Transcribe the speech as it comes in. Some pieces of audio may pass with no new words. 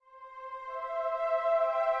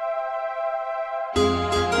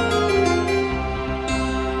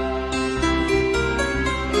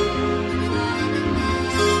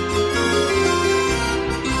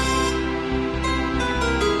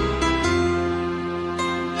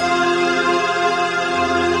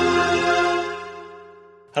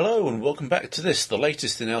welcome back to this, the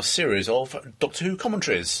latest in our series of Doctor Who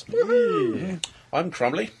commentaries. I'm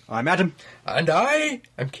Crumley. I'm Adam. And I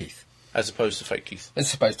am Keith. As opposed to fake Keith. It's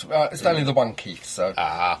supposed to. It's only the one Keith, so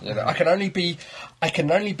you know, I can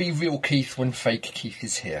only be real Keith when fake Keith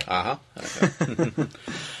is here. Okay.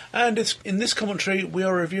 And it's in this commentary we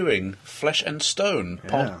are reviewing Flesh and Stone,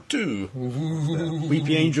 Part 2.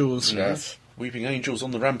 Weepy Angels. Yes. Weeping Angels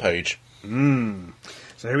on the Rampage.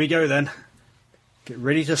 So here we go then. Get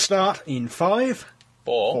ready to start in 5,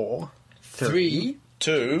 4, 3,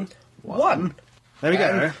 2, 1. There we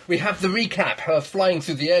go. We have the recap: her flying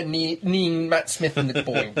through the air, kneeing Matt Smith in the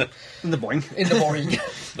boing. In the boing. In the boing.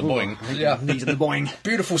 the boing. Yeah. Knees in the boing.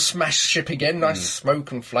 Beautiful smash ship again, nice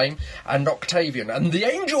smoke and flame, and Octavian and the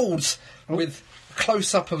Angels with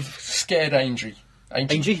close up of scared Angie.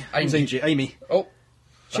 Angie? Who's Angie? Amy. Oh.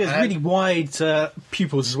 She has really wide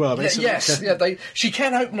pupils as well. She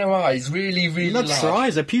can open her eyes really, really not large. just her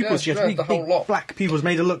eyes, her pupils. Yeah, she has really the whole big lot. black pupils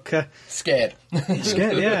made her look Scared.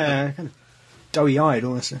 scared, yeah. Kind of doughy-eyed,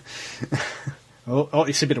 almost. Oh,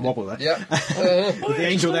 it's a bit of wobble there. Yeah. With the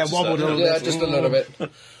angel there wobbled a little Yeah, bit. just a little bit.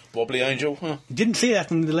 Wobbly Angel. Huh. You didn't see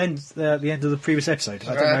that in the end of the previous episode.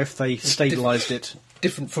 I don't know if they stabilised it.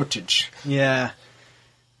 Different footage. Yeah.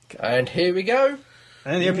 And here we go.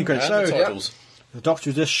 And the opening credits. And So, the titles. the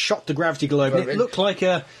Doctor just shot the gravity globe, and it looked like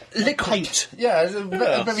a Liquid. paint. Yeah, it's a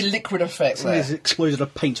very liquid effect Somebody there. exploded a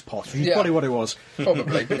paint pot, which is Yeah. probably what it was.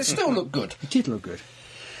 Probably, but it still looked good. It did look good.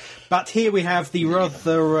 But here we have the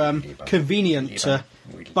rather convenient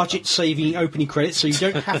budget-saving opening credits, so you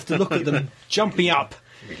don't have to look at them jumping up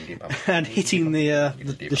and hitting the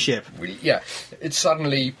ship. Yeah, it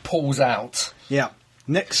suddenly pulls out. Yeah.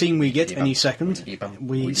 Next scene we get any second,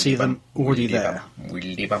 we see them already there.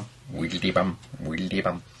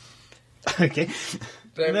 Okay.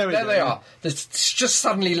 There we go. they are. It's just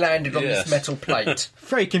suddenly landed on this metal plate.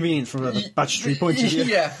 Very convenient from a budgetary point of view.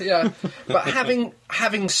 Yeah. But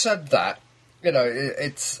having said that, you know,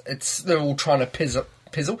 it's they're all trying to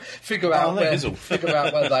figure out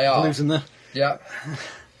where they are. Losing the... Yeah.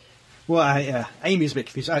 Well, Amy's a bit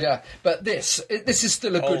confused. Yeah, but this is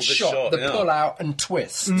still a good shot. The pull out and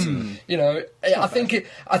twist. You know, I think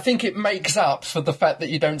it makes up for the fact that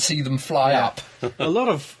you don't see them fly up. A lot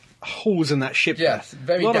of holes in that ship. Yeah,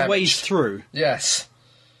 very a lot damaged. of ways through. Yes.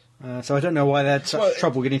 So I don't know why they had such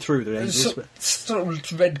trouble getting through the Angels. Sort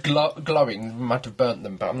of red glowing might have burnt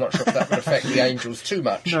them, but I'm not sure if that would affect the Angels too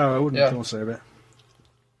much. No, I wouldn't have thought so. But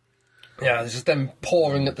yeah, this is them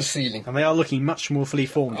pouring at the ceiling. and they are looking much more fully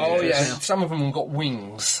formed. Oh yeah, some of them have got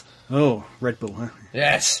wings. Oh, Red Bull, huh?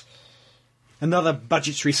 Yes. Another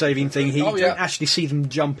budgetary saving thing here. Oh, You yeah. don't actually see them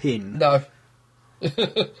jump in. No.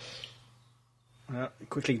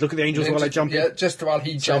 Quickly, look at the Angels while they jump Yeah, in. just while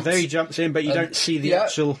he So jumps. there he jumps in, but you don't see the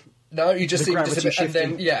actual... No, you just the see just a gravity bit,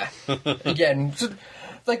 and then again, so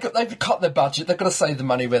they've cut their budget. They've got to save the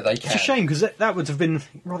money where they can. It's a shame, because that would have been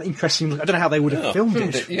rather interesting. I don't know how they would have filmed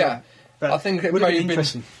it. Yeah, But I think it would may have have been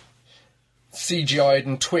interesting. been CGI'd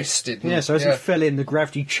and twisted. And, Yeah, so as he fell in, the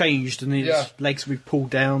gravity changed and his Yeah. legs would be pulled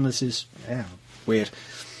down as his... Yeah, weird.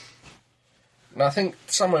 And I think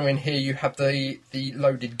somewhere in here you have the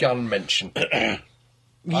loaded gun mentioned.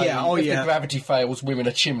 Yeah, If the gravity fails, women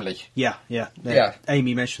are chimney. Yeah.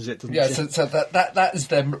 Amy mentions it, doesn't Yeah, she? so that is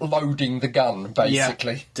them loading the gun,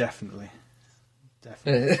 basically. Yeah, definitely.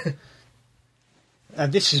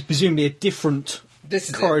 And this is presumably a different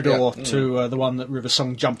corridor to the one that River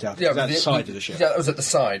Song jumped out. Yeah, That's the side of the ship. Yeah, that was at the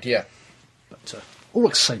side, yeah. But all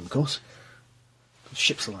looks the same, of course.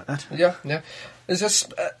 Ships are like that. Yeah. There's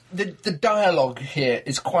just the dialogue here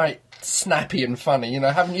is quite snappy and funny. You know,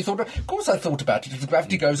 haven't you thought? Of course, I thought about it. If the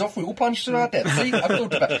gravity goes off, we all plunge to our death. See, I've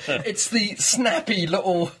thought about it. It's the snappy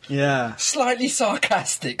little, slightly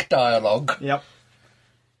sarcastic dialogue. Yep.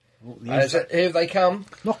 Here they come.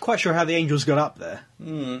 Not quite sure how the Angels got up there.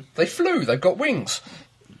 They flew. They've got wings.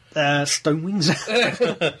 Stone wings.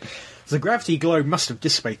 The gravity globe must have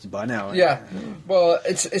dissipated by now. Yeah. Well,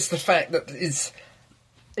 it's the fact that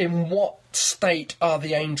in what state are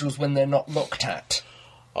the Angels when they're not looked at?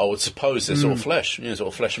 I would suppose they're sort of flesh, sort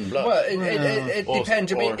of flesh and blood. Well, it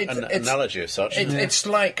depends. I mean, it's an analogy as such. It's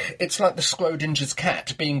like the Scrodinger's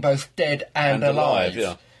cat being both dead and alive.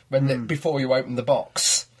 Yeah. Before you open the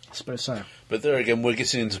box. I suppose so. But there again, we're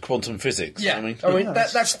getting into quantum physics. Yeah, I mean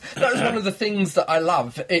that was one of the things that I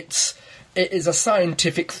love. It is a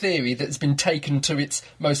scientific theory that's been taken to its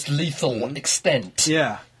most lethal extent.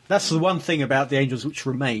 Yeah, that's the one thing about the Angels which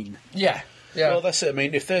remain. Yeah. Well, that's it. I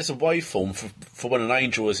mean, if there's a waveform for when an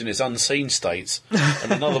angel is in its unseen states,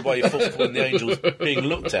 and another waveform for when the angel's being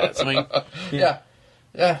looked at, I mean...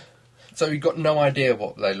 Yeah. So you've got no idea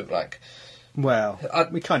what they look like. Well,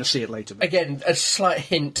 we kind of see it later. But Again, a slight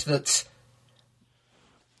hint that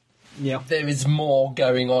yeah, there is more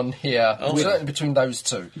going on here, certainly between those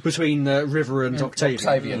two. between River and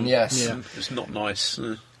Octavian. Yes. Yeah. It's not nice.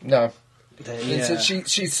 No. Yeah.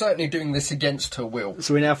 She's certainly doing this against her will.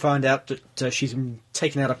 So we now find out that she's been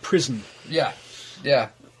taken out of prison. Yeah. Yeah.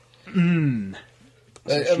 So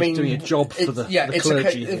she's doing a job for the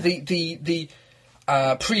clergy.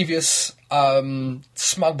 The previous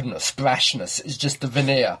smugness, brashness is just the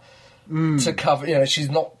veneer to cover. You know, she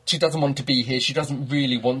doesn't want to be here. She doesn't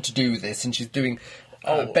really want to do this, and she's doing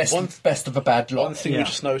best of a bad lot. One thing we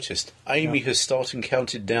just noticed: Amy has started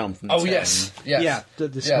counted down from 10. Yes. Yeah,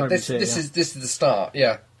 this is the start.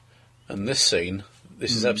 Yeah. And this scene,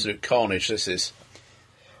 this is absolute carnage. This is.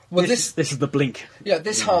 Well, this is the blink. Yeah,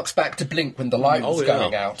 this harks back to Blink when the light was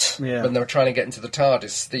going out, when they were trying to get into the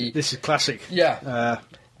TARDIS. This is classic. Yeah,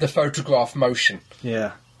 the photograph motion.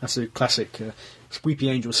 Yeah, that's a classic Weepy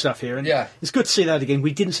Angel stuff here. And Yeah. it's good to see that again.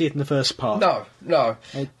 We didn't see it in the first part. No.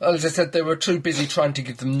 As I said, they were too busy trying to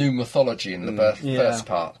give them new mythology in the first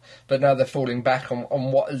part. But now they're falling back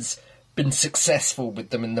on what has been successful with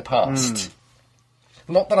them in the past.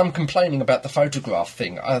 Not that I'm complaining about the photograph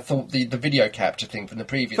thing. I thought the video capture thing from the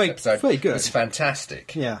previous episode very good. was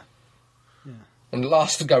fantastic. Yeah. And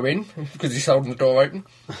last to go in, because he's holding the door open.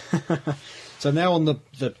 So now on the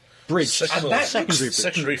bridge,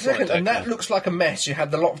 Secondary flight deck. And that looks like a mess. You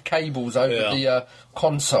had a lot of cables over the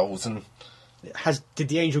consoles, and did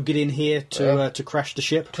the Angel get in here to crash the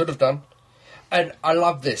ship? could have done. And I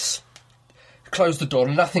love this. Close the door.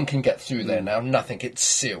 Nothing can get through there now. Nothing. It's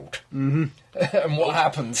sealed. Mm-hmm. And what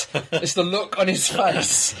happens? It's the look on his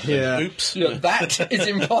face. Yeah. Oops. You know, that is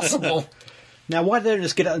impossible. Now, why don't they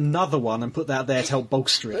just get another one and put that there to help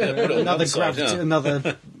bolster it? Another gravity,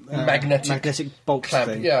 another magnetic bolster clamp.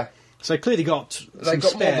 thing. Yeah. So they clearly got They some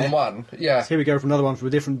got spare. more than one. Yeah. So here we go for another one from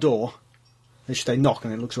a different door. They knock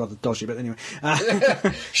and it looks rather dodgy, but anyway.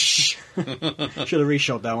 Shh. Should have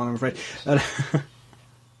reshot that one, I'm afraid.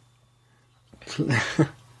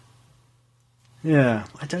 Yeah,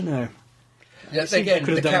 I don't know. Yeah, Seems again, they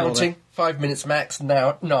could the have done all counting, 5 minutes max,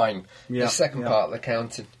 now 9. Yeah, The second yeah. part of the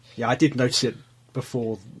counting. Yeah, I did notice it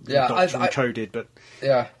before the Yeah, Doctor I- encoded, but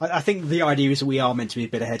Yeah. I think the idea is that we are meant to be a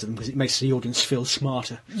bit ahead of them because it makes the audience feel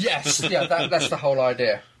smarter. Yes, yeah, that's the whole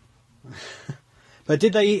idea. But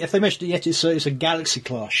did they? If they mentioned it yet, it's a Galaxy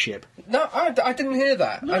class ship. No, I didn't hear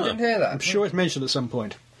that. I didn't hear that. I'm sure it's mentioned at some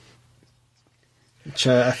point, which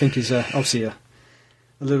I think is obviously a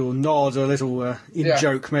little nod or a little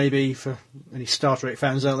in-joke maybe for any Star Trek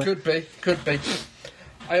fans out there. Could be.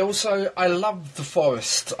 I love the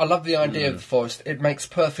forest. I love the idea of the forest. It makes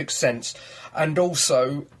perfect sense. And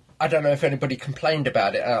also, I don't know if anybody complained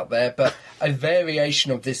about it out there, but a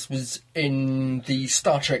variation of this was in the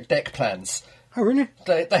Star Trek deck plans. Oh, really?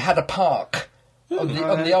 They had a park. On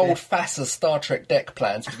the old FASA Star Trek deck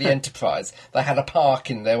plans for the Enterprise, they had a park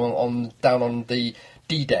in there down on the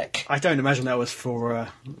D deck. I don't imagine that was for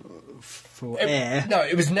air. No,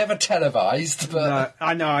 it was never televised, but No,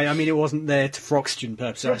 I know. I mean, it wasn't there for oxygen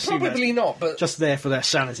purposes. I assume probably that's not. But just there for their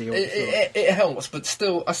sanity. it helps. But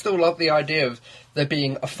still, I still love the idea of there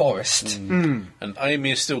being a forest, And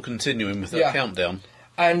Amy is still continuing with her countdown.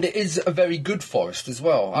 and it is a very good forest as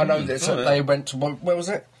well. I know that they went to where was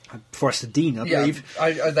it? Forest of Dean, I believe.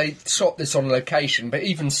 They shot this on location, but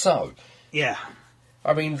even so, Yeah.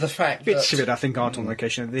 I mean the fact Bits that of it, I think, aren't on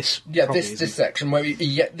location. This, this section where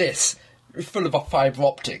you get this full of fibre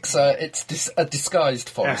optics, it's a disguised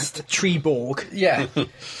forest. a tree borg. Yeah,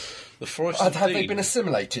 The Forest have of they Dean. been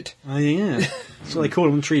assimilated? Oh, yeah. That's what they call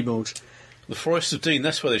them, tree borgs. The Forest of Dean,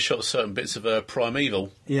 that's where they shot certain bits of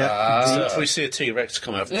Primeval. Yeah. So if we see a T-Rex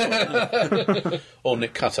come out from the side. Or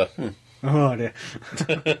Nick Cutter. Oh, dear.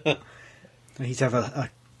 He'd have a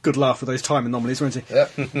good laugh with those time anomalies, won't he?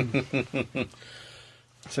 Yep.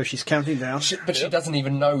 So she's counting down. But she doesn't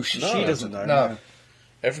even know. She doesn't know. No.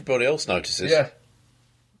 Everybody else notices. Yeah.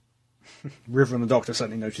 River and the Doctor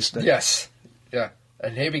certainly noticed that. Yes. Yeah.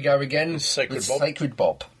 And here we go again. Sacred with Bob. Sacred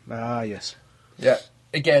Bob. Ah, yes. Yeah.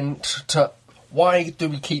 Again, why do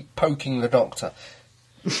we keep poking the Doctor?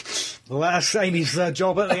 Well, that's Amy's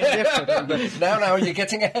job at the end. now you're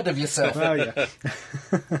getting ahead of yourself. Oh, yeah.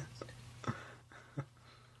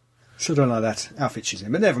 Still don't like that outfit she's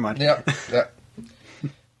in, but never mind. Yeah. Yeah.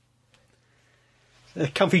 A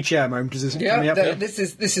comfy chair moment, is this coming Yeah. up here? This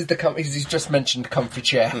is the comfy. He's just mentioned comfy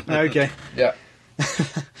chair. Okay. Yeah.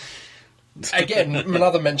 Again,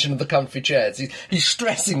 another mention of the comfy chairs. He's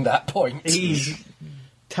stressing that point. He's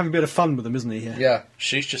having a bit of fun with them, isn't he? Yeah.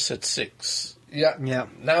 She's just said 6. Yeah. Yeah.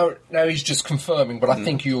 Now he's just confirming, but I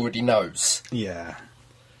think he already knows. Yeah.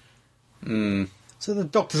 So the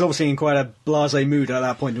Doctor's obviously in quite a blasé mood at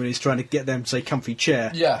that point when he's trying to get them to a comfy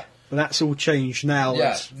chair. Yeah. But that's all changed now.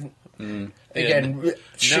 Yeah. Again,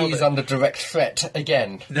 she's under direct threat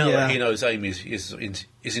again. Now Yeah. that he knows Amy is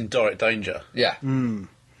in direct danger. Yeah.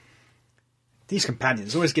 These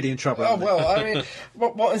companions always getting in trouble. Oh, aren't they? well, I mean,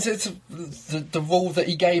 what is it? The rule that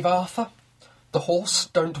he gave Arthur? The horse,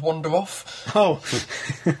 don't wander off. Oh.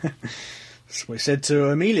 That's what he said to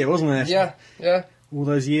Amelia, wasn't it? Yeah, yeah, All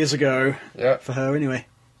those years ago. yeah, For her, anyway.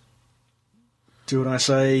 Do what I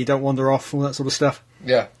say, don't wander off, all that sort of stuff.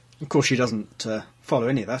 yeah. Of course, she doesn't follow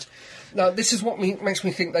any of that. Now, this is what makes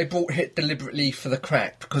me think they brought Hit deliberately for the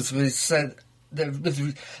crack, because there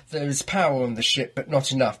is power on the ship, but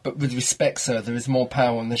not enough. But with respect, sir, there is more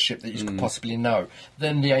power on the ship that you could possibly know.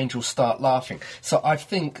 Then the angels start laughing. So I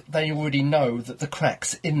think they already know that the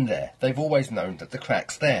crack's in there. They've always known that the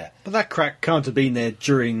crack's there. But that crack can't have been there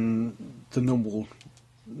during the normal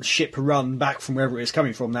ship run back from wherever it's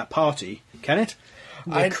coming from, that party, can it?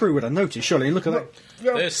 The crew would have noticed, surely. Look at that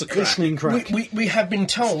There's the crack. glistening crack. We have been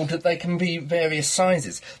told that they can be various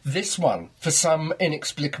sizes. This one, for some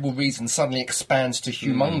inexplicable reason, suddenly expands to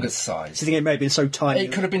humongous size. So you think it may have been so tiny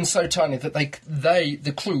It could have been so tiny that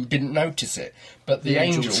the crew didn't notice it, but the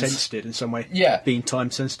angels sensed it in some way. Yeah. Being time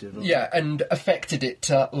sensitive. yeah, and affected it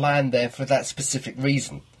to land there for that specific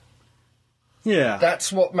reason. Yeah.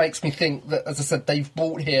 That's what makes me think that, as I said, they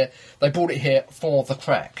brought it here for the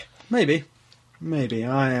crack. Maybe.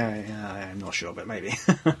 I'm not sure, but maybe.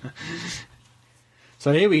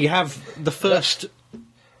 So here we have the first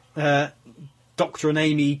Doctor and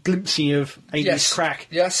Amy glimpsing of Amy's Yes. crack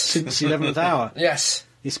Yes. since the 11th hour. Yes,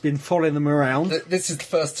 It's been following them around, this is the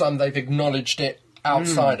first time they've acknowledged it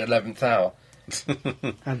outside 11th hour.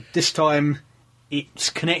 and this time it's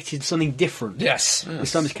connected to something different. Yes.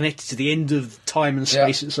 This time it's connected to the end of time and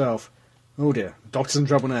space itself. Oh dear, Doctor's in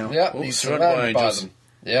trouble now. Yeah, Oh, he's surrounded by surrounded by angels. them.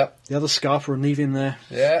 Yeah, The other Scarpa and leaving there,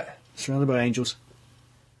 yeah. surrounded by angels,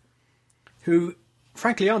 who,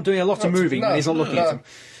 frankly, aren't doing a lot of moving when he's not looking at them.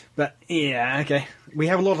 But, yeah, okay. We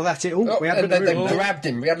have a lot of that. Oh, We had a and bit of they movement. grabbed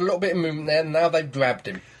him. We had a little bit of movement there, and now they've grabbed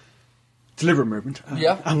him. Deliberate movement.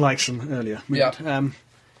 Yeah. Unlike some earlier Yeah. movement.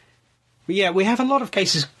 But yeah, we have a lot of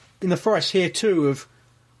cases in the forest here too of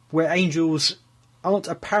where angels aren't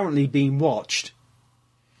apparently being watched.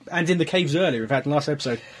 And in the caves earlier, we've had in the last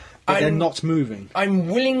episode, but they're not moving. I'm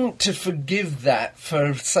willing to forgive that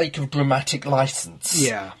for sake of dramatic license.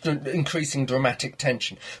 Yeah. Increasing dramatic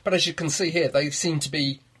tension. But as you can see here, they seem to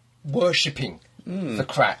be worshipping the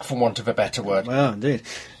crack, for want of a better word. Well, indeed.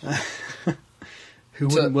 Who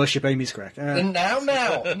wouldn't worship Amy's crack? And now!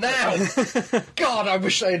 God, I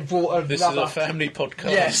wish they had brought another... This is a family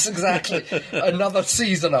podcast. Yes, exactly. Another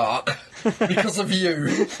season arc because of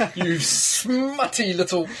you. You smutty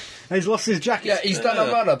little... He's lost his jacket. Yeah, he's done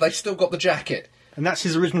a runner. They've still got the jacket. And that's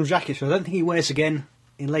his original jacket, so I don't think he wears again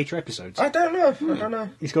in later episodes. I don't know.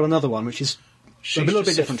 He's got another one, which is She's a little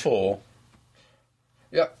just bit different. 4.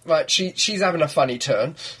 Yeah, right, she's having a funny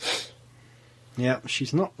turn. Yeah,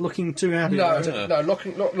 she's not looking too happy about it. No,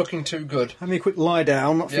 not looking too good. Having a quick lie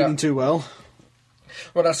down, not feeling too well.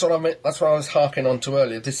 Well, that's what I meant. That's what I was harking on to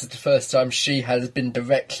earlier. This is the first time she has been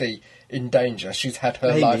directly in danger. She's had her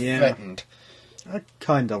Maybe, life yeah. threatened.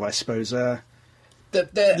 Kind of, I suppose. The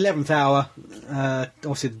 11th hour,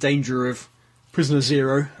 obviously the danger of Prisoner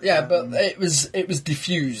Zero. Yeah, but it was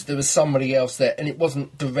diffused. There was somebody else there, and it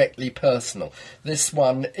wasn't directly personal. This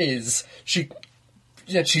one is she's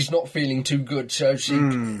not feeling too good, so she's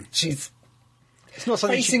It's not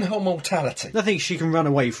something facing her mortality. nothing she can run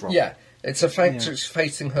away from. Yeah, it's a fact. She's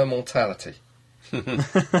facing her mortality.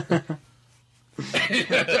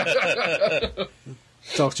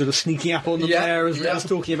 Doctor just sneaking up on them there as well as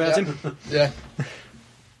talking about him. Yeah,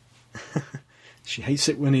 She hates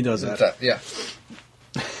it when he does that. yeah.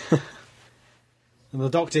 And the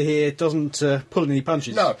Doctor here doesn't pull any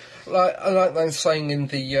punches. No, like I'm saying in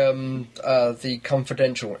the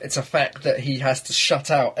confidential, it's a fact that he has to shut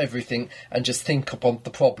out everything and just think upon the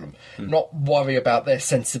problem, not worry about their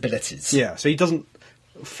sensibilities. Yeah, so he doesn't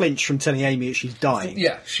flinch from telling Amy that she's dying.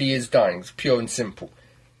 Yeah, she is dying. It's pure and simple.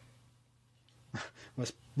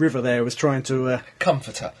 Whereas River there was trying to...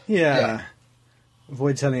 Comfort her. yeah,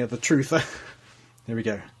 avoid telling her the truth. There we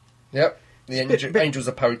go. Yep. The angels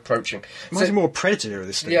are approaching. Might be more predator at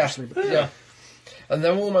this stage, Yeah, actually. But yeah. And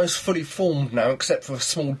they're almost fully formed now, except for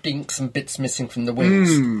small dinks and bits missing from the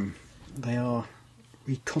wings. they are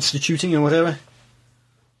reconstituting or whatever.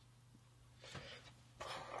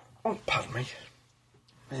 Oh, pardon me.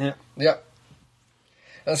 Yeah. Yep.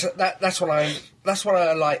 That's what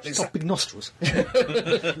I like. Stop big nostrils.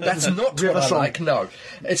 That's not what I like. No,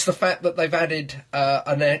 it's the fact that they've added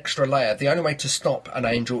an extra layer. The only way to stop an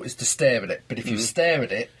angel is to stare at it. But if you stare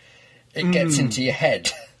at it, it gets into your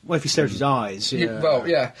head. Well, if you stare at his eyes, yeah. Well,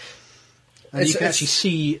 yeah. And you can actually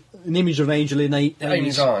see an image of an angel in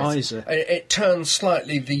Amy's eyes. It turns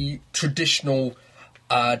slightly the traditional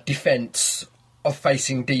defence of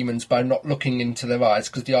facing demons by not looking into their eyes,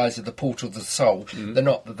 because the eyes are the portal of the soul. They're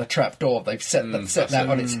not the trapdoor. They've set that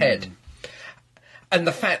on its head. And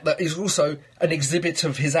the fact that he's also an exhibit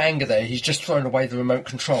of his anger there. He's just thrown away the remote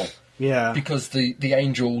control. Yeah. Because the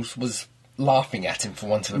angels was laughing at him, for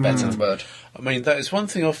want of a better word. I mean, that is one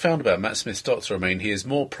thing I've found about Matt Smith's Doctor. I mean, he is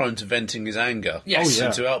more prone to venting his anger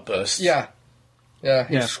into outbursts. Yeah. Yeah,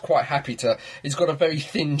 he's quite happy to. He's got a very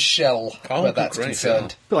thin shell where that's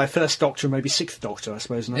concerned. But like First Doctor, maybe Sixth Doctor, I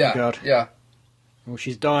suppose, in that regard. Yeah. Well,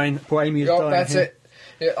 she's dying. Poor Amy is dying. That's it.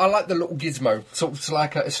 Yeah, I like the little gizmo. It's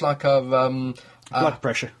like a blood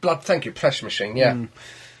pressure. Thank you, pressure machine. Yeah.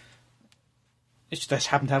 It just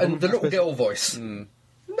happened to have and the little girl voice.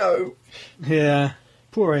 No. Yeah.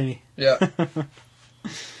 Poor Amy. Yeah.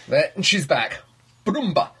 There, and she's back.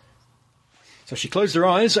 Brumba. So she closed her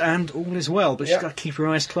eyes and all is well, but she's got to keep her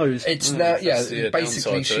eyes closed. It's now,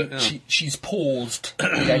 basically she's paused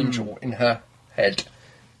the angel in her head.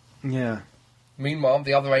 Yeah. Meanwhile,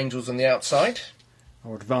 the other angels on the outside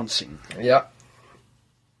are advancing. Yeah.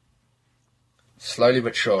 Slowly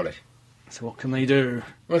but surely. So what can they do?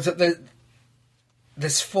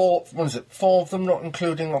 There's four of them, not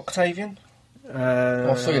including Octavian?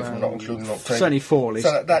 Or three of them, not including Octavian. Certainly four, at least.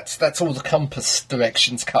 So that's all the compass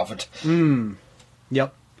directions covered.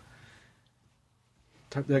 Yep.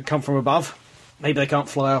 Hope they come from above. Maybe they can't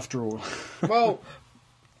fly after all. Well,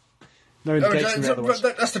 no indication otherwise.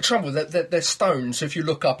 That's the trouble. They're stone, so if you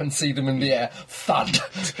look up and see them in the air, thud,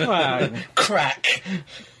 crack.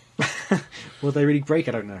 Will they really break?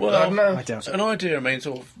 I don't know. Well, I don't know. I doubt it. An idea, I mean,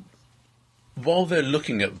 sort of, while they're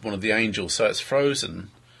looking at one of the angels, so it's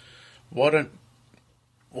frozen, why don't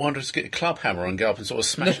just get a club hammer and go up and sort of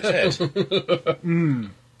smash its head?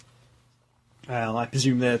 Well, I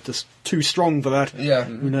presume they're just too strong for that. Yeah.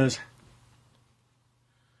 Who knows?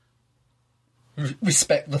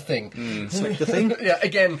 Respect the thing. Respect the thing? Yeah,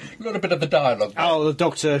 again, a little bit of the dialogue. Oh, the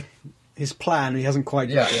Doctor, his plan, he hasn't quite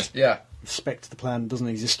got yet. Yeah. Respect the plan doesn't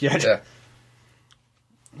exist yet. Yeah.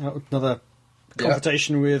 Another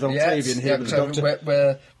confrontation with Octavian here with the Doctor.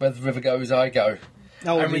 Where the river goes, I go.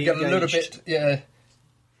 Oh, and we get a little bit, a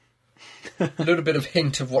little bit of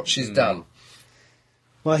hint of what she's done.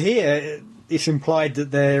 Well, here it's implied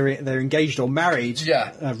that they're engaged or married.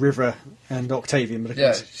 Yeah. River and Octavian.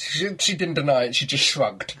 But she didn't deny it. She just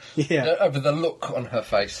shrugged. Yeah. Over the look on her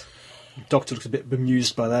face. The Doctor looks a bit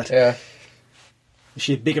bemused by that. Yeah. Is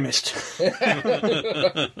she a bigamist?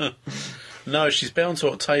 No, she's bound to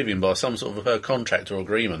Octavian by some sort of her contract or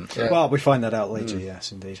agreement. Yeah. Well, we find that out later.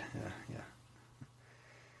 Yes, indeed. Yeah.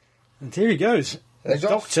 And here he goes. The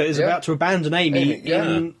Doctor is about to abandon Amy,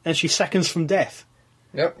 and she's seconds from death.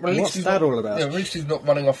 Yep. Well, what's that all about? Yeah, at least he's not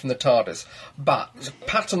running off from the TARDIS. But it's a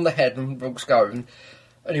pat on the head and Brooks going,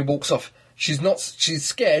 and he walks off. She's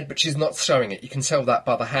scared, but she's not showing it. You can tell that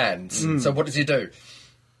by the hands. So what does he do?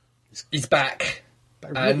 He's back.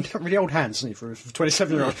 He's got really old hands, hasn't he, for a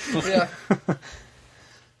 27-year-old? Yeah.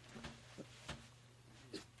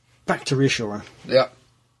 Back to reassure her. Yeah.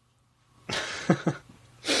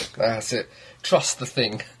 That's it. Trust the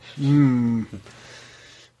thing.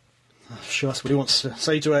 Sure, that's what he wants to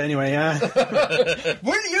say to her anyway.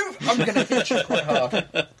 Will you? I'm going to hit you quite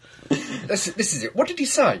hard. This is it. What did he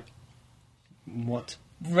say? What?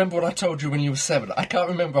 Remember what I told you when you were 7? I can't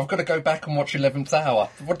remember. I've got to go back and watch 11th Hour.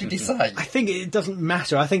 What did he say? I think it doesn't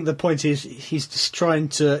matter. I think the point is he's just trying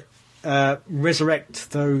to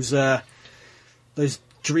resurrect those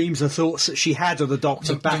dreams and thoughts that she had of the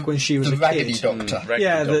Doctor back when she was a raggedy kid.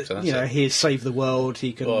 Doctor. He'd save the world.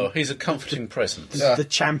 He can. Well, he's a comforting presence. The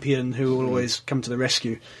champion who will always come to the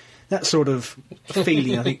rescue. That sort of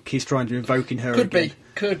feeling, I think he's trying to invoke in her.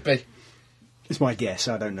 Could be. It's my guess.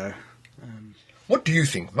 I don't know. What do you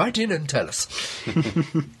think? Write in and tell us.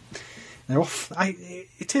 They're off.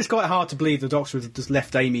 It is quite hard to believe the Doctor has just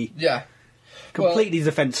left Amy. Yeah. Completely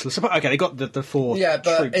defenceless. Okay, they got the four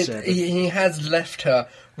troops there. He has left her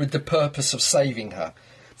with the purpose of saving her.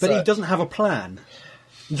 But he doesn't have a plan.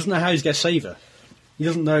 He doesn't know how he's going to save her. He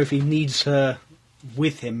doesn't know if he needs her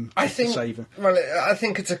with him to save her. Well, I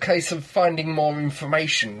think it's a case of finding more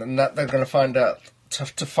information, and that they're going to find out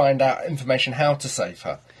to find out information how to save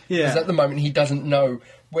her. Yeah. Because at the moment he doesn't know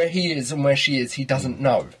where he is and where she is. He doesn't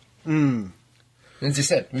know. As you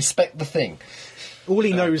said, respect the thing. All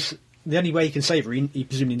he knows, the only way he can save her, he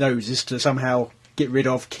presumably knows, is to somehow get rid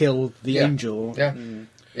of, kill the angel. Yeah, in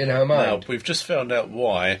her mind. Now, we've just found out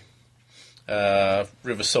why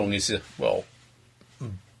River Song is,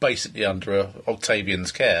 basically under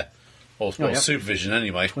Octavian's care. Or supervision,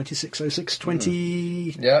 anyway.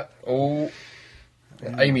 260620. Yeah, all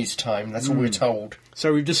Amy's time, that's all we're told.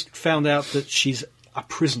 So we've just found out that she's a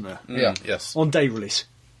prisoner. Yeah. Yes. On day release.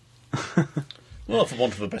 Well, for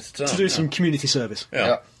want of a better term. To do some community service.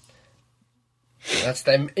 Yeah. That's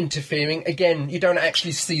them interfering. Again, you don't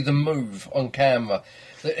actually see them move on camera.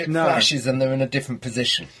 It flashes and they're in a different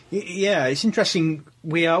position. Yeah, it's interesting.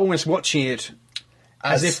 We are almost watching it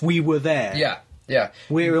as if we were there. Yeah, yeah.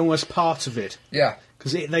 We're almost part of it. Yeah.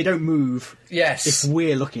 Because they don't move Yes. if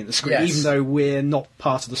we're looking at the screen, Yes. even though we're not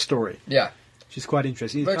part of the story. Yeah. Which is quite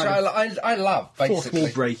interesting. It's Which kind of I love, basically. fourth wall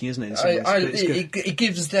breaking, isn't it? In some ways, but it's good. It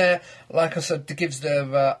gives their, like I said, it gives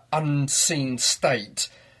their unseen state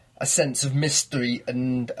a sense of mystery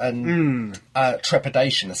and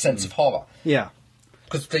trepidation, a sense of horror. Yeah.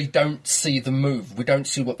 Because they don't see them move. We don't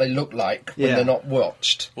see what they look like when they're not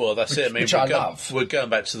watched. Well, that's it. I mean, which I love. We're going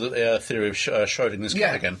back to the theory of Schrodinger's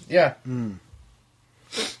cat again. Yeah.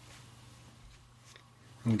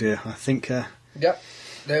 Oh dear, I think... Yep.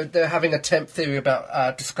 They're having a theory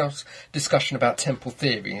about discussion about temple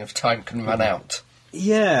theory of time can run out.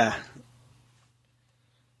 Yeah.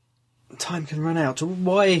 Time can run out.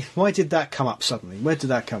 Why did that come up suddenly? Where did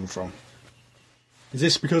that come from? Is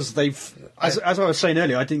this because they've... As I was saying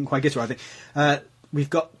earlier, I didn't quite get to it, I think. We've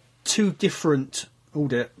got two different... Oh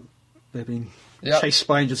dear. They've been chased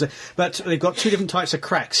by angels. But they've got two different types of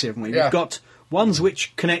cracks, haven't we? Yeah. We've got ones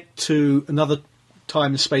which connect to another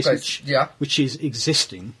time and space which is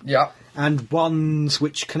existing. Yeah. And ones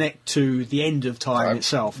which connect to the end of time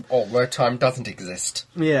itself. Or where time doesn't exist.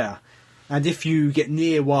 Yeah. And if you get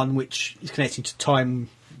near one which is connecting to time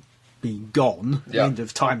being gone, the end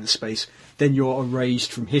of time and space, then you're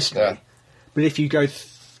erased from history. Yeah. But if you go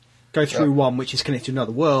through one which is connected to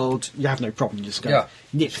another world, you have no problem. You just go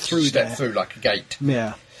nip through Step there. through like a gate.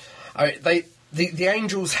 Yeah. The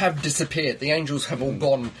angels have disappeared. The angels have all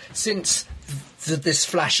gone since this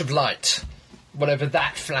flash of light. Whatever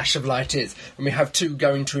that flash of light is, and we have two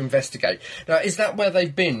going to investigate. Now, is that where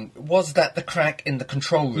they've been? Was that the crack in the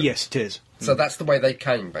control room? Yes, it is. So that's the way they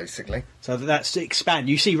came, basically. So that's to expand.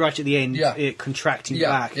 You see right at the end it contracting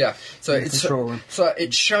back. Yeah, so in the control room. So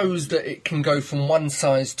it shows that it can go from one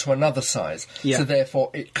size to another size. Yeah. So therefore,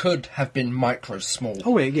 it could have been micro small.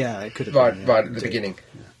 Oh, yeah, it could have right, been. right at the beginning.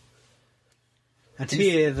 And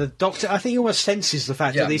here, the Doctor, I think he almost senses the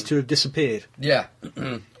fact that these two have disappeared. Yeah.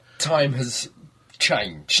 Time has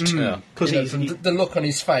changed. Because the look on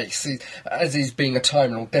his face, as he's being a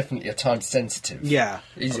Time Lord, definitely a time sensitive. Yeah.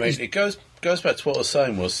 It goes back to what I was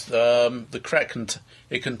saying was the crack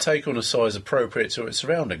can take on a size appropriate to its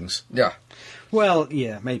surroundings. Yeah. Well,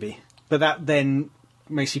 yeah, maybe. But that then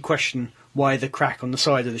makes you question why the crack on the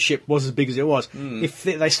side of the ship was as big as it was. If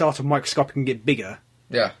they started microscopic and get bigger,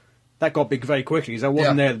 that got big very quickly, because that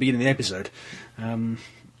wasn't there at the beginning of the episode.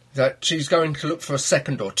 That she's going to look for a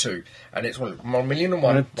second or two, and it's 1,000,001,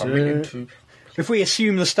 1,000,002. If we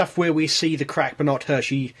assume the stuff where we see the crack but not her,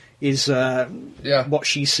 she is what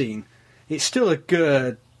she's seeing, it's still a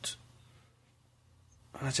good,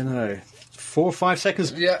 I don't know, 4 or 5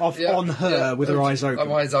 seconds on her with her eyes open.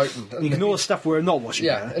 Her eyes open. Ignore the stuff where we're not watching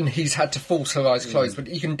her. And he's had to force her eyes closed, but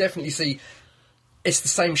you can definitely see it's the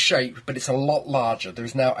same shape, but it's a lot larger. There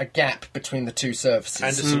is now a gap between the two surfaces. And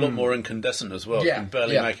it's a lot more incandescent as well. You can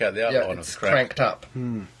barely make out the outline of the crack. Cranked up.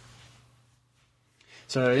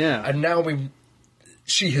 So, yeah. And now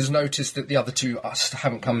she has noticed that the other two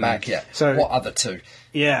haven't come back yet. So, what other two?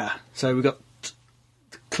 Yeah. So we've got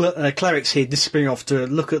clerics here disappearing off to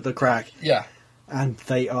look at the crack. Yeah. And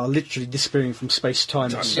they are literally disappearing from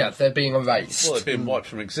space-time. Yeah, they're being erased. Well, they've been wiped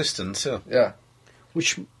from existence, Yeah.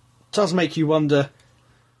 Which does make you wonder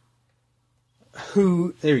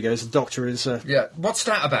who... There he goes, the Doctor is... What's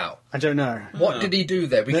that about? I don't know. What did he do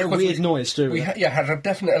there? Because weird noise, too. We had a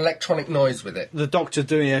definite electronic noise with it. The Doctor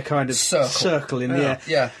doing a kind of circle in the air.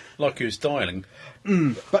 Yeah. Like he was dialing.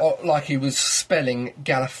 Or like he was spelling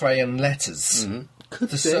Gallifreyan letters. Could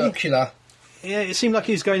the be. Circular... Yeah, it seemed like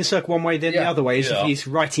he was going in circle one way, then the other way, as if he's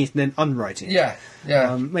writing it and then unwriting it.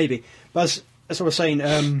 Yeah. Maybe. But as I was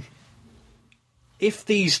saying, if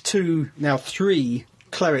these 3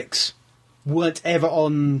 clerics weren't ever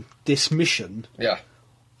on this mission,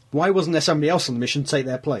 why wasn't there somebody else on the mission to take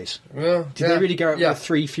their place? Well, Did they really go out with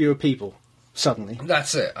 3 fewer people suddenly?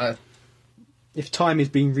 That's it. If time is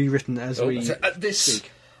being rewritten as we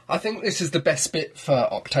speak. I think this is the best bit for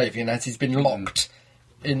Octavian, as he's been locked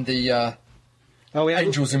in the Oh,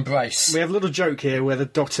 Angel's embrace. We have a little joke here where the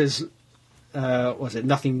Doctor says, was it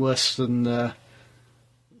nothing worse than,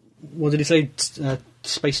 what did he say?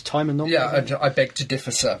 Space, time and non. Yeah, I beg to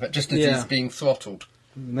differ, sir, but just as he's being throttled.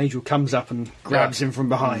 An angel comes up and grabs him from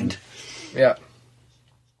behind. Yeah.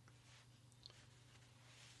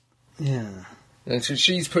 Yeah. And so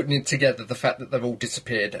she's putting it together, the fact that they've all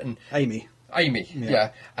disappeared. And Amy,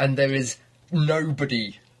 yeah. And there is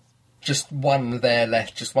nobody, just one there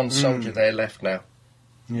left, just one soldier there left now.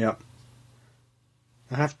 Yeah.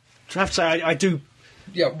 I have to say, I do...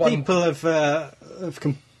 Yeah, People have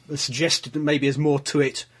suggested that maybe there's more to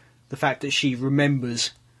it, the fact that she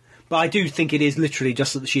remembers. But I do think it is literally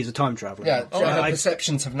just that she's a time traveller. Yeah, her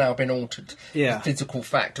perceptions have now been altered. Yeah. The physical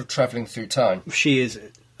fact of travelling through time. She is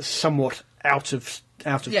somewhat out of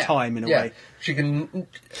time in a way. She can.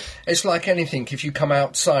 It's like anything. If you come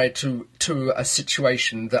outside to a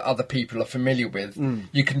situation that other people are familiar with,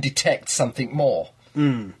 you can detect something more.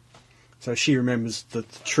 So she remembers the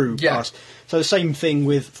true past. So the same thing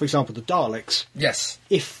with, for example, the Daleks. Yes.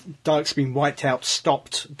 If Daleks being wiped out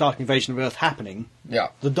stopped Dark Invasion of Earth happening,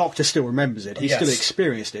 the Doctor still remembers it. He still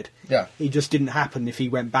experienced it. Yeah. It just didn't happen if he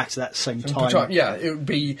went back to that same time. Yeah, it would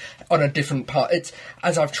be on a different part. It's,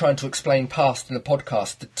 as I've tried to explain past in the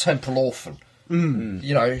podcast, the Temple Orphan.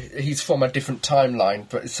 You know, he's from a different timeline,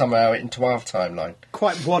 but somehow into our timeline.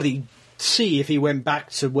 Quite what he'd see if he went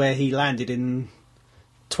back to where he landed in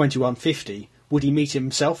 2150. Would he meet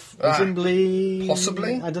himself? Presumably,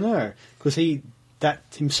 possibly. I don't know, because that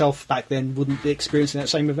himself back then wouldn't be experiencing that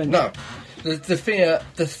same event. No,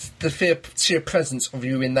 the sheer presence of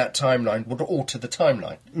you in that timeline would alter the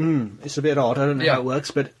timeline. It's a bit odd. I don't know how it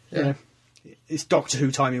works, but you know, it's Doctor Who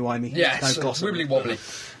timey-wimey. Yes, wibbly wobbly.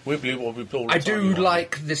 Wibbly wobbly. I do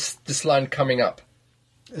like this line coming up.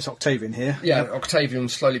 It's Octavian here. Yeah, Octavian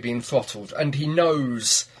slowly being throttled, and he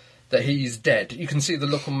knows that he's dead. You can see the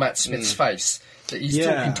look on Matt Smith's face that he's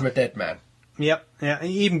talking to a dead man. Yep, yeah.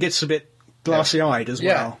 He even gets a bit glassy-eyed as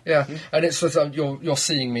well. Yeah, and it's sort of, you're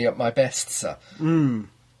seeing me at my best, sir.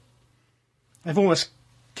 They've almost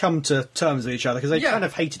come to terms with each other because they kind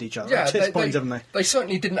of hated each other at this point, haven't they? They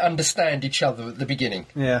certainly didn't understand each other at the beginning.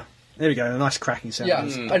 Yeah. There we go, a nice cracking sound. Yeah,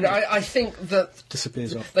 and I think that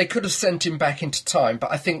disappears off. They could have sent him back into time,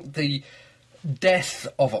 but I think the death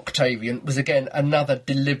of Octavian was again another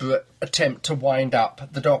deliberate attempt to wind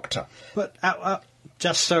up the Doctor. But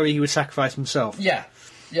just so he would sacrifice himself. Yeah.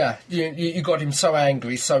 You got him so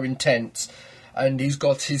angry, so intense, and he's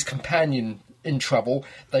got his companion in trouble.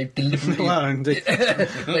 They've deliberately,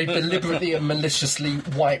 they deliberately and maliciously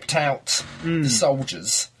wiped out the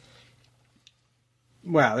soldiers.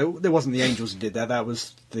 Well, there wasn't the angels who did that. That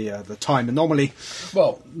was the time anomaly.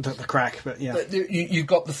 Well, the crack, but yeah. You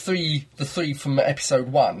got the three from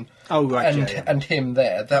episode 1. Oh right, and him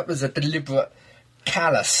there. That was a deliberate,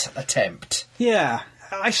 callous attempt. Yeah,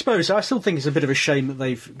 I suppose. I still think it's a bit of a shame that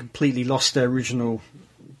they've completely lost their original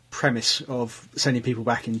premise of sending people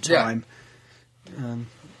back in time. Yeah.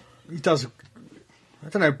 It does. I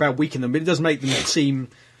don't know about weaken them, but it does make them seem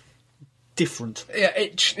different. Yeah,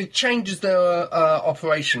 it changes their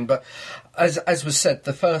operation, but as was said,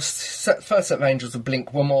 the first set of Angels of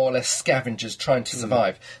Blink were more or less scavengers trying to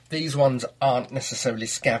survive. These ones aren't necessarily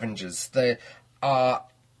scavengers. They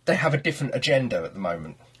have a different agenda at the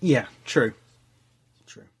moment. Yeah, true.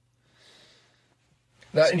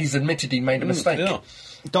 And he's admitted he made a mistake. Yeah.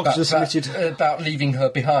 Doctor's admitted about leaving her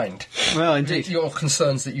behind. Well, indeed. Your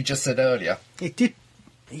concerns that you just said earlier. He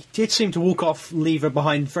did seem to walk off and leave her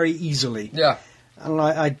behind very easily. Yeah. And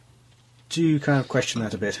I do kind of question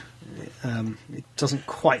that a bit. It doesn't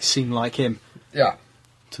quite seem like him. Yeah.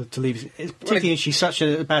 To leave. Particularly she's such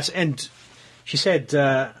a bad... And she said...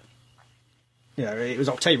 it was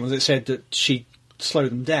Octavian that said that she'd slow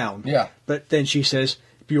them down. Yeah. But then she says,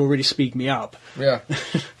 you already speed me up. Yeah.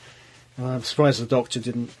 And I'm surprised the Doctor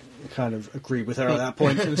didn't kind of agree with her at that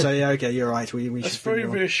point and say, okay, you're right, we That's should... very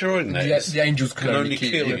reassuring. The angels can only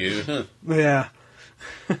kill you. Huh? Yeah.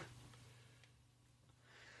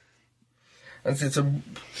 And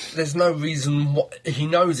there's no reason... he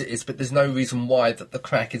knows it is, but there's no reason why that the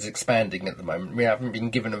crack is expanding at the moment. We haven't been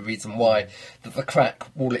given a reason why that the crack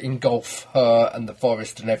will engulf her and the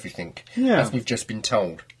forest and everything, as we've just been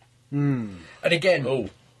told. And again...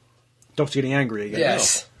 Doctor getting angry again.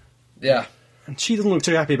 Yes. Yeah. And she doesn't look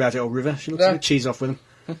too happy about it, old River. She looks a bit cheese off with him.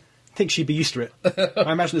 I think she'd be used to it.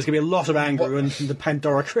 I imagine there's going to be a lot of anger in the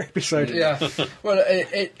Pandora episode. Yeah. Well,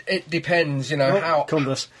 it depends, how...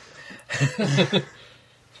 Converse.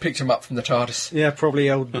 Picked him up from the TARDIS. Yeah, probably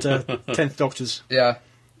old 10th Doctor's. Yeah.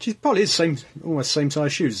 She probably is almost same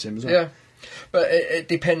size shoes as him as well. Yeah. But it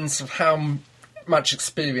depends of how much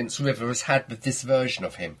experience River has had with this version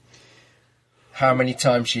of him. How many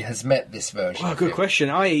times she has met this version Well, of good him. question.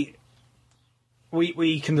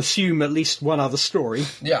 We can assume at least one other story.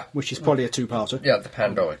 Yeah. Which is probably a two-parter. Yeah, the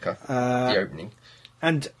Pandorica, the opening.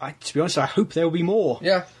 And to be honest, I hope there will be more.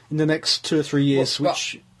 Yeah. In the next 2 or 3 years, Well,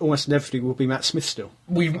 which almost inevitably will be Matt Smith still.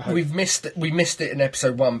 We missed it in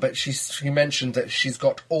episode 1, but she mentioned that she's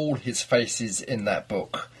got all his faces in that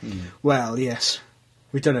book. Well, yes.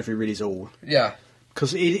 We don't know if it really is all. Yeah.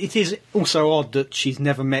 Because it is also odd that she's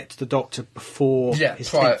never met the Doctor before his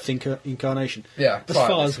prior- 10th incarnation. Yeah. As prior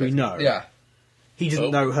far to as we it. know. Yeah. He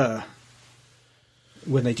didn't know her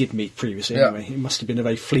when they did meet previously, Yeah. anyway. It must have been a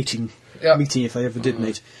very fleeting Yeah. meeting if they ever did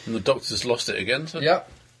meet. And the Doctor's lost it again. So. Yeah.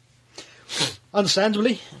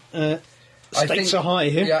 Understandably, stakes are high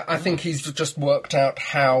here. Yeah, I think he's just worked out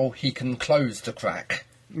how he can close the crack.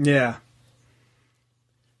 Yeah.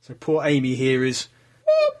 So poor Amy here is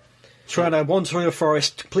trying to wander through the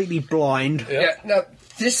forest completely blind. Yeah. Now,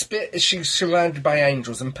 this bit, she's surrounded by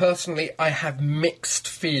angels, and personally, I have mixed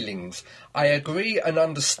feelings. I agree and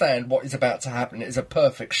understand what is about to happen. It's a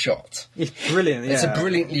perfect shot. It's brilliant, yeah. It's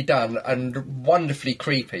brilliantly done and wonderfully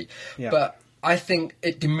creepy. Yeah. But I think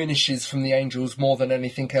it diminishes from the angels more than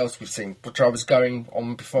anything else we've seen, which I was going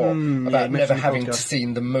on before, about mentioned never the having to podcast. see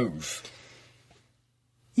them move.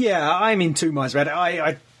 Yeah, I'm in two minds about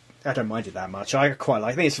it. I don't mind it that much. I quite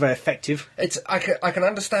like it. I think it's very effective. I can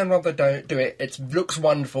understand why they don't do it. It looks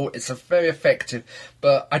wonderful. It's very effective,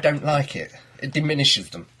 but I don't like it. It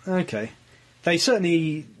diminishes them. Okay. They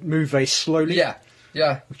certainly move very slowly. Yeah,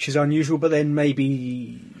 yeah. Which is unusual, but then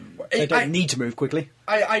maybe they don't I- need to move quickly.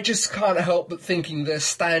 I just can't help but thinking they're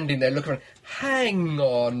standing there looking around. Hang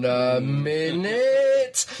on a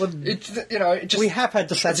minute. Well, it just... We have had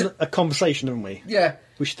this a conversation, haven't we? Yeah.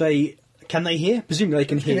 Which can they hear? Presumably they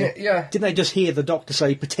can hear. Yeah. Didn't they just hear the Doctor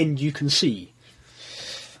say, pretend you can see?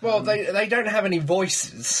 Well, they don't have any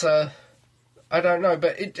voices, so I don't know,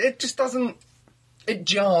 but it just doesn't... It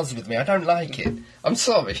jars with me. I don't like it. I'm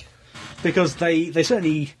sorry. Because they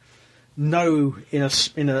certainly know in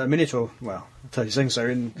a minute or, well, 30 seconds so,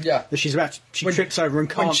 Yeah. that she trips over and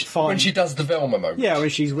can't find... When she does the Velma moment. Yeah, when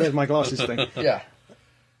she's, where's my glasses thing? Yeah.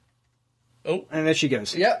 Oh. And there she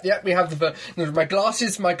goes. Yeah, we have my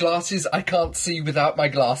glasses, I can't see without my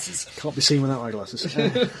glasses. Can't be seen without my glasses.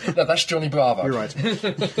 No, that's Johnny Bravo. You're right.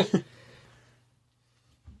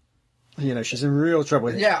 She's in real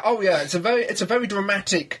trouble. Yeah, oh yeah, it's a very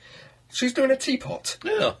dramatic... She's doing a teapot.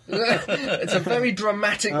 Yeah. It's a very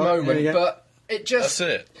dramatic there moment, you go. but it just...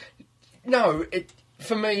 That's it. No,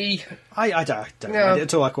 for me... I don't Yeah. mind it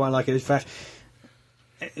at all. I quite like it. In fact,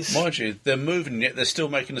 Mind you, they're moving, yet they're still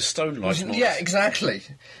making a stone-like noise. Yeah, exactly.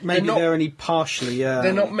 maybe they're not, they're only partially...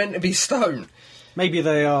 they're not meant to be stone. Maybe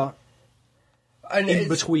they are And in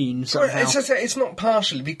between Well, somehow. it's not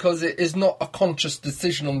partially, because it is not a conscious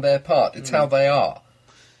decision on their part. It's how they are.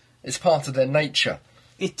 It's part of their nature.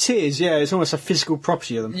 It is, yeah. It's almost a physical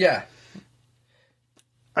property of them. Yeah.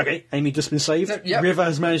 Okay, Amy just been saved. Yep. River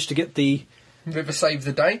has managed to get the... River saved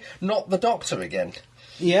the day. Not the Doctor again.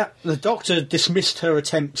 Yeah, the Doctor dismissed her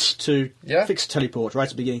attempts to Yeah. fix a teleport right at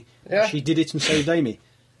the beginning. Yeah. She did it and saved Amy.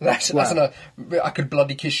 That's I could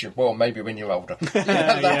bloody kiss you. Well, maybe when you're older.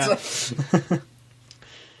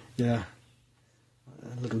 Yeah.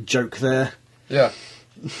 A little joke there. Yeah.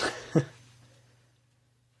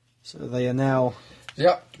 So they are now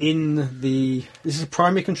Yeah. in the... This is a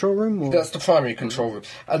primary control room? Or? That's the primary control room.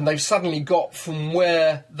 And they've suddenly got from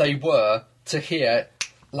where they were to here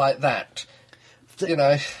like that.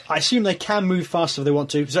 I assume they can move faster if they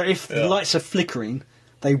want to. So if the lights are flickering,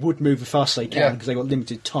 they would move as fast as they can Yeah. because they've got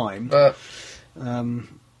limited time. But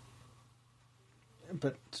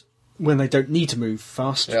But when they don't need to move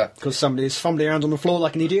fast, because somebody is fumbling around on the floor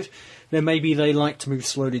like an idiot, then maybe they like to move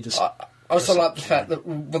slowly. I also like the fact that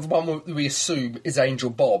the one we assume is Angel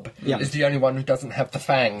Bob is the only one who doesn't have the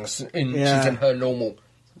fangs. She's in her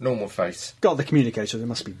normal face. Got the communicator, there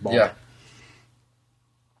must be Bob. Yeah.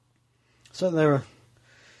 So there are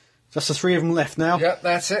just the three of them left now. Yeah,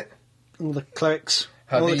 that's it. All the clerics.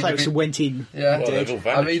 Have all the either clerics been- who went in. Yeah. Well, they've all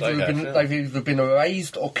vanished. They've either been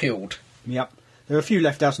erased or killed. Yep. There are a few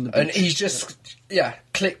left out on the beach. And he's just,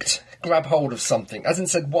 clicked, grab hold of something. Hasn't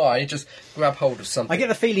said why, just grab hold of something. I get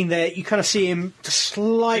the feeling there you kind of see him just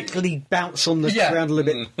slightly bounce on the Yeah. ground a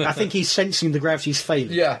little bit. I think he's sensing the gravity's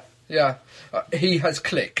failing. Yeah. He has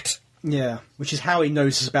clicked. Yeah, which is how he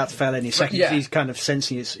knows it's about to fail any second. yeah. He's kind of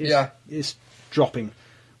sensing it's dropping.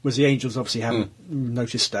 Whereas the angels obviously haven't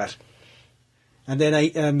noticed that. And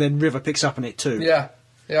then River picks up on it too.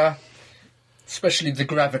 Yeah. Especially the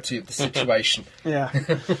gravity of the situation. Yeah.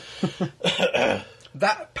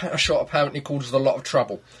 That shot apparently causes a lot of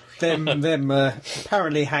trouble. Them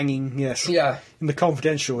apparently hanging, yes. Yeah. In the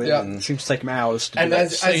confidential, it seems to take them hours to do And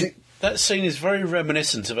that. That scene is very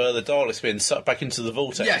reminiscent of the Daleks being sucked back into the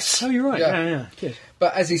vortex. Yes. Oh, you're right. Yeah. Good.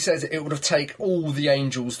 But as he says, it would have taken all the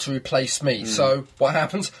angels to replace me. So what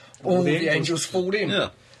happens? All the angels fall in. Yeah.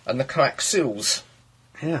 And the crack seals.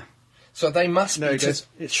 Yeah. So they must be...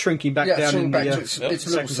 It's shrinking back down in back the to its little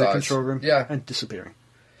secondary size. control room and disappearing.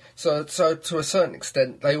 So to a certain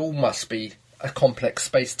extent, they all must be a complex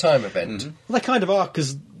space-time event. Well, they kind of are,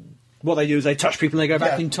 because what they do is they touch people and they go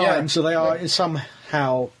back in time, so they are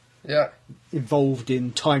somehow involved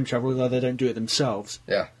in time travel, although they don't do it themselves.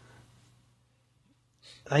 Yeah.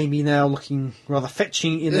 Amy now looking rather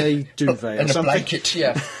fetching in a duvet and or something. a blanket,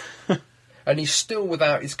 and he's still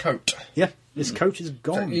without his coat. Yeah, his coat is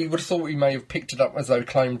gone. So you would have thought he may have picked it up as though he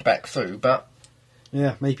climbed back through, but...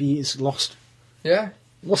 Yeah, maybe it's lost. Yeah?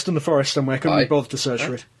 Lost in the forest somewhere, couldn't be bothered to search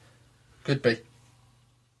for it. Could be.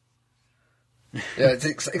 Yeah,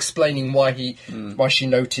 it's explaining why she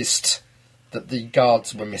noticed that the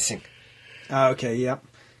guards were missing. Oh, okay, yeah.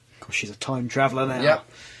 Of course, she's a time traveller now. Yeah.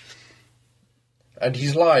 And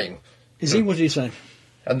he's lying. Is he? What did he say?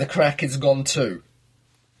 And the crack is gone too.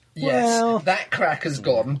 Yes, Well, that crack has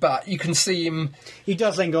gone, but you can see him... he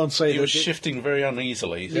does then go on to say He that was shifting very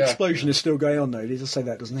uneasily. the explosion is still going on, though. He does say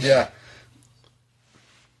that, doesn't he? Yeah.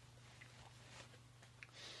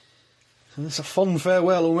 And it's a fond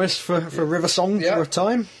farewell almost for River Song for a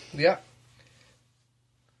time. Yeah.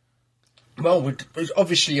 Well,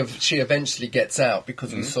 obviously, she eventually gets out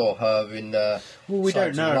because we saw her in. Well, we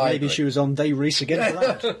don't know. Maybe she was on Day Reese again for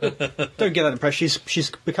that. Don't get that impression. She's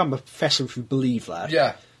become a professor, if you believe that.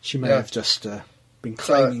 Yeah. She may have just been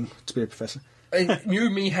claiming to be a professor. You,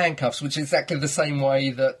 me, handcuffs, which is exactly the same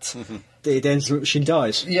way that. It ends when she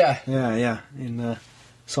dies. Yeah. Yeah. In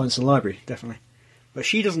Science and Library, definitely. But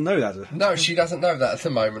she doesn't know that. No, she doesn't know that at the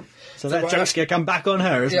moment. So that joke's going to come back on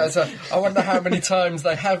her, isn't it? So I wonder how many times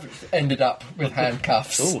they have ended up with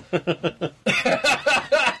handcuffs.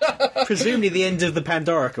 Presumably the end of the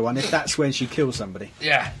Pandorica one, if that's when she kills somebody.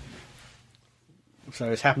 Yeah. So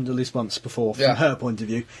it's happened at least once before from her point of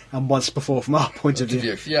view, and once before from our point of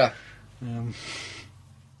view. Yeah.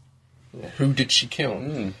 Who did she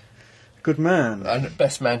kill? Good man. And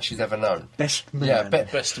best man she's ever known. Best man. Yeah,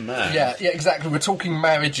 Best man. Yeah, exactly. We're talking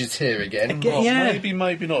marriages here again. Well, Yeah.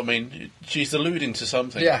 maybe not. I mean, she's alluding to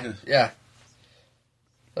something. Yeah.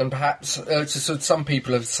 And perhaps so some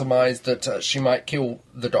people have surmised that she might kill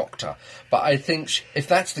the Doctor. But I think if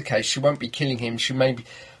that's the case, she won't be killing him.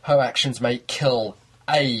 Her actions may kill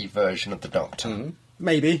a version of the Doctor.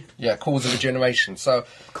 Maybe. Yeah, cause of regeneration. So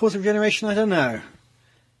Cause of regeneration, I don't know.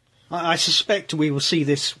 I suspect we will see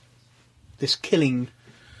this killing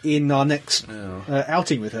in our next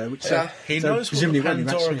outing with her. Which, He knows what the presumably won't be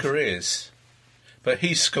Matt Smith. Pandorica is, but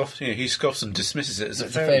he scoffs and dismisses it as a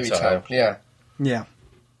it's a fairy tale. Yeah. Yeah.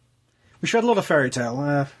 We should have a lot of fairy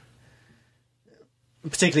tale.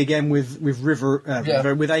 Particularly again with River,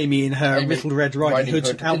 with Amy in her Little Red Riding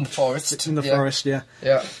Hood out in the forest. In the forest, yeah.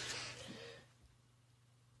 Yeah.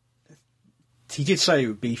 He did say it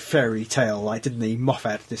would be fairy tale, like, didn't he?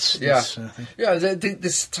 Moffat, this thing. Yeah,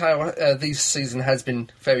 this tale, this season has been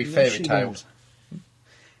very fairy tale.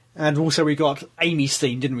 And also we got Amy's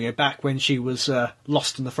theme, didn't we? Back when she was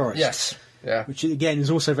lost in the forest. Yes. Yeah. Which again is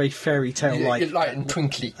also very fairy tale like. Light and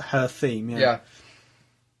twinkly. Her theme, Yeah.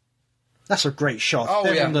 That's a great shot. Oh,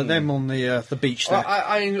 them on the beach there.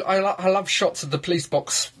 I love shots of the police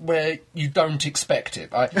box where you don't expect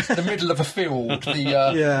it. The middle of a field,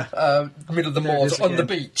 the middle of the moors, on the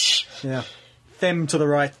beach. Yeah. Them to the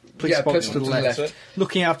right, police box to the left.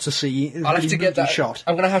 Looking out to sea. I'll have to get that shot.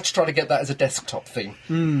 I'm going to have to try to get that as a desktop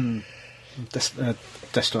theme.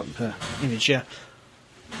 Desktop image, yeah.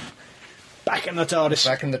 Back in the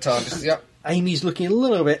TARDIS. Yep. Amy's looking a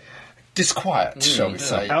little bit disquiet, shall we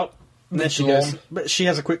say. Out. And there she goes. But she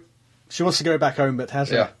has she wants to go back home, but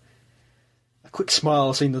has a quick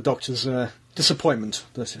smile seeing the Doctor's disappointment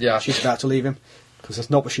that she's about to leave him, because that's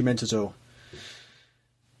not what she meant at all.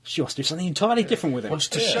 She wants to do something entirely different with him. Wants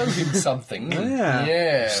to show him something.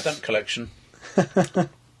 Yeah. Stamp collection.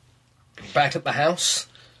 Back at the house.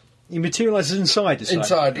 He materialises inside this time.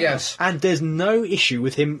 Inside, yes. And there's no issue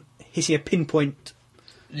with him hitting a pinpoint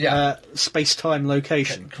space-time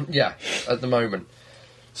location. Yeah, at the moment.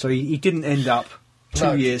 So he didn't end up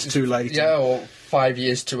 2 years too late. Yeah, or 5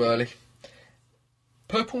 years too early.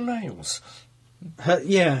 Purple nails.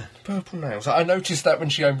 Purple nails. I noticed that when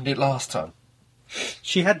she opened it last time.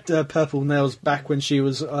 She had purple nails back when she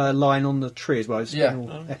was lying on the tree as well. It's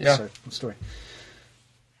a episode story.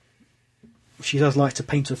 She does like to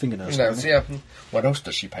paint her fingernails. You know, so, yeah. What else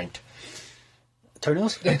does she paint?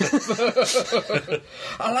 Toenails?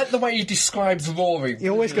 I like the way he describes Rory. He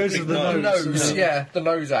always goes to the nose. Yeah, the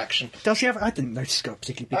nose action. Does she have... I didn't notice she's got a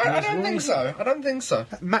particularly big nose. I don't think so.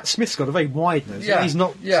 Matt Smith's got a very wide nose. Yeah. He's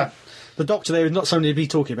not... Yeah. The Doctor there is not somebody to be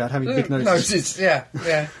talking about having big noses. Noses, yeah.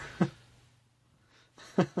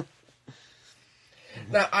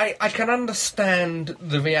 Now, I can understand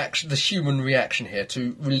the reaction, the human reaction here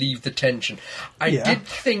to relieve the tension. I did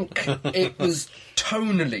think it was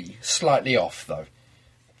tonally slightly off, though,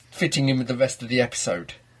 fitting in with the rest of the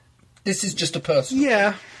episode. This is just a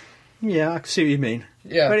personal... Yeah, I can see what you mean.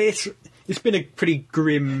 Yeah. But it's been a pretty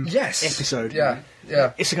grim episode. Yeah.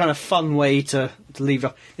 It's a kind of fun way to leave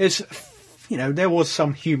off. There's, there was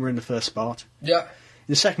some humour in the first part. Yeah.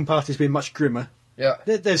 The second part has been much grimmer. Yeah.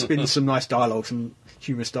 There's been some nice dialogue, some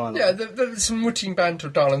humorous dialogue. Yeah, there's some witty banter,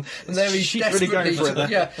 darling. And there he's She's really going for it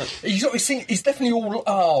there. Yeah. He's definitely all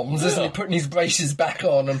arms, isn't he? Putting his braces back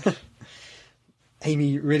on. And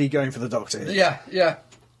Amy really going for the Doctor. Yeah.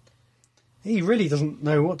 He really doesn't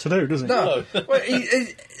know what to do, does he? No. Well,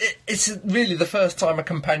 it's really the first time a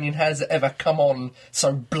companion has ever come on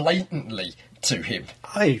so blatantly to him.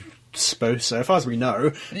 I suppose so, as far as we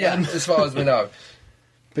know. Yeah, as far as we know.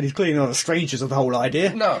 But he's clearly not a stranger to the whole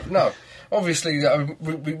idea. No. Obviously,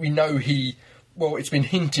 we know he... Well, it's been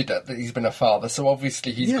hinted at that he's been a father, so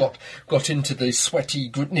obviously he's got into the sweaty,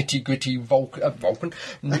 nitty-gritty Vulcan,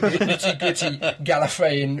 nitty-gritty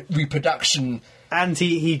Gallifreyan reproduction. And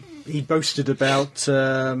he boasted about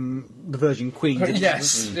the Virgin Queen.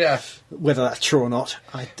 Yes, yeah. Whether that's true or not,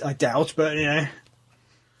 I doubt, but,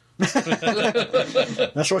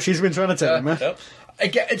 that's what she's been trying to tell him. Yep.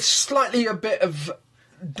 Again, it's slightly a bit of...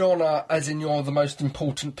 Donna, as in you're the most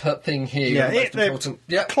important thing here.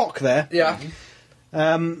 Yeah, clock there. Yeah.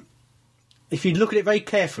 If you look at it very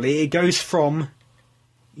carefully, it goes from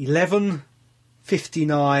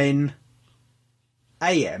 11:59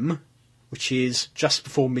 a.m., which is just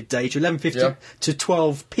before midday, to 11:50 to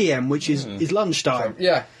 12 p.m., which is lunchtime.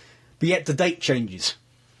 Yeah. But yet the date changes.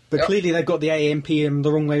 But clearly they've got the AM PM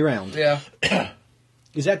the wrong way round. Yeah.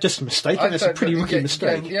 Is that just a mistake? That's a pretty rookie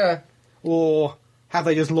mistake. Yeah. Or have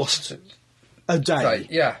they just lost a day?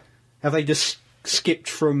 Yeah. Have they just skipped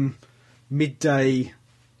from midday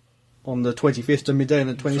on the 25th to midday on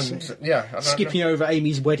the 26th? Yeah. Skipping over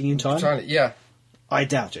Amy's wedding in time? Yeah. I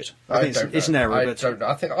doubt it. I think it's an error. I don't know.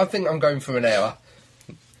 I think I'm going for an error.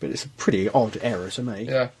 But it's a pretty odd error to make.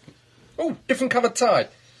 Yeah. Oh, different coloured tie.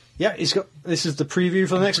 Yeah, this is the preview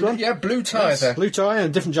for the next one. Yeah, blue tie there. Blue tie and a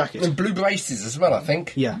different jacket. And blue braces as well, I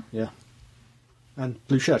think. Yeah. And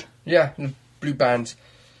blue shirt. Yeah, blue bands.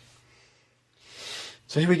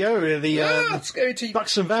 So here we go, the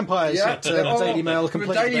Bucks and Vampires at the Daily Mail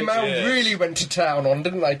complained. The Daily Mail really went to town on,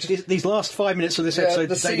 didn't they? These last 5 minutes of this episode,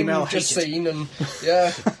 the Daily Mail hated.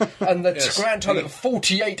 And the grand total of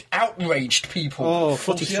 48 outraged people. Oh,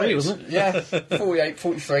 43, wasn't it? Yeah, 48,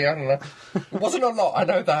 43, I don't know. It wasn't a lot, I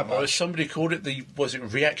know that much. Somebody called it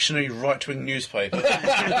reactionary right-wing newspaper?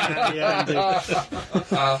 Yeah, indeed.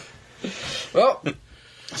 Well...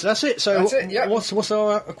 So that's it. So what's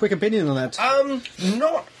our quick opinion on that?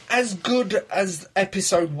 Not as good as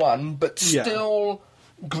episode 1, but still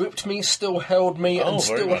gripped me, still held me, and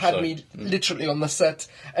still had me literally on the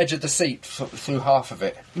edge of the seat through half of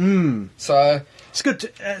it. So it's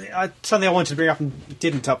good. Something I wanted to bring up and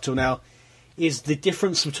didn't up till now is the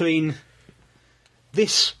difference between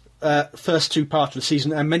this first two-parter of the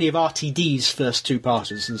season and many of RTD's first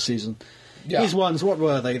two-parters of the season. Yeah. These ones, what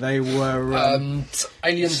were they? They were Aliens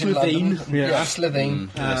Slitheen, in London. Yeah, Slitheen.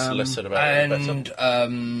 Less said about and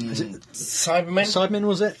Cybermen. Cybermen,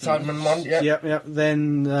 was it? Cybermen 1, yeah. Yep.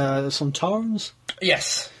 Then Sontarans.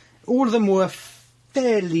 Yes. All of them were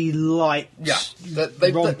fairly light,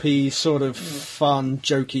 rompy, sort of fun,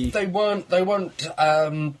 jokey. They weren't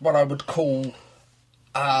what I would call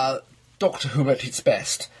Doctor Who at its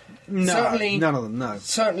best. No, certainly, none of them, no.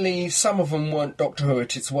 Certainly, some of them weren't Doctor Who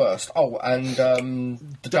at its worst. Oh, and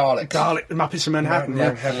the Daleks. The Muppets of Manhattan.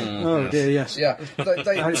 Oh, dear, yes. Yeah.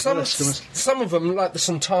 Some of them, like the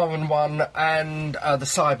Sontaran one and the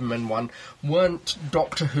Cybermen one, weren't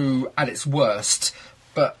Doctor Who at its worst,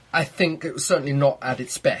 but I think it was certainly not at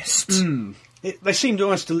its best. They seemed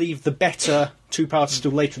almost to leave the better two parts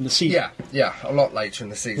still later in the season. Yeah, a lot later in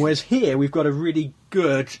the season. Whereas here, we've got a really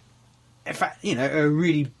good, in fact, a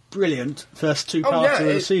really brilliant first two parts of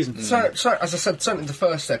the season. So, as I said, certainly the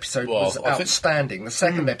first episode was outstanding. The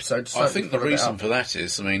second episode, I think the reason for that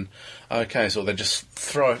is, so they just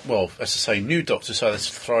throw, as I say, new Doctor, so they're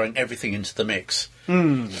throwing everything into the mix.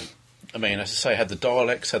 As I say, had the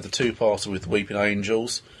Daleks, had the two-parter with Weeping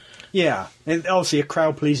Angels, Yeah, and obviously a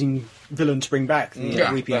crowd-pleasing villain to bring back, the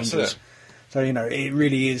Weeping that's Angels. it. So, it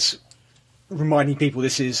really is reminding people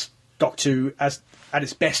this is Doctor Who at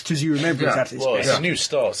its best as you remember it at its Well, best. it's a new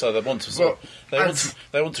start, so they want to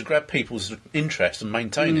they want to grab people's interest and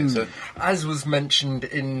maintain it. So. As was mentioned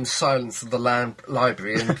in Silence of the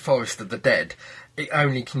Library and Forest of the Dead, it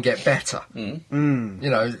only can get better.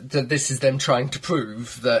 This is them trying to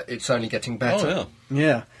prove that it's only getting better. Oh,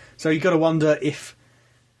 Yeah. So you've got to wonder if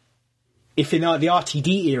in the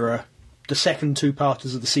RTD era, the second two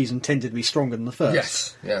parters of the season tended to be stronger than the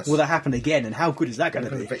first. Yes. Will that happen again, and how good is that going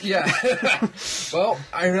to be? But yeah. Well,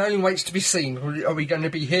 it only waits to be seen. Are we going to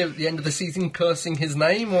be here at the end of the season cursing his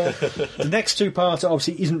name? Or The next two-parter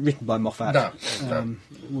obviously isn't written by Moffat. No.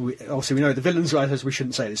 Obviously, we know the villains writers. We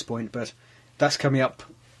shouldn't say at this point, but that's coming up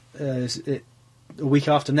a week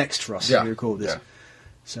after next for us. As we record this. Yeah.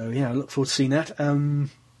 So I look forward to seeing that.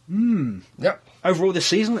 Yep. Overall, this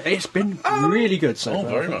season it's been really good so far.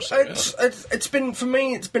 very much so. It's been, for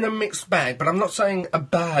me, it's been a mixed bag, but I'm not saying a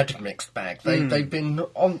bad mixed bag. They've been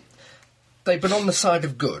on the side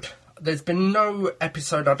of good. There's been no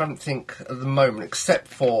episode, I don't think, at the moment, except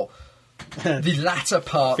for the latter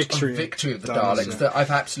part of Victory of the Daleks that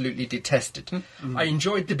I've absolutely detested. I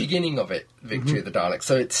enjoyed the beginning of it, Victory of the Daleks,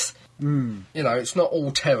 so it's it's not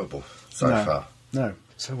all terrible so far. No.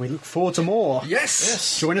 So we look forward to more.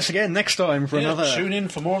 Yes. Join us again next time for another Tune in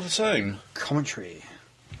for more of the same. commentary.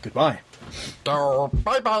 Goodbye.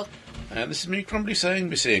 Bye-bye. And this is me, Crumbly, saying,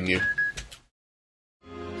 be seeing you.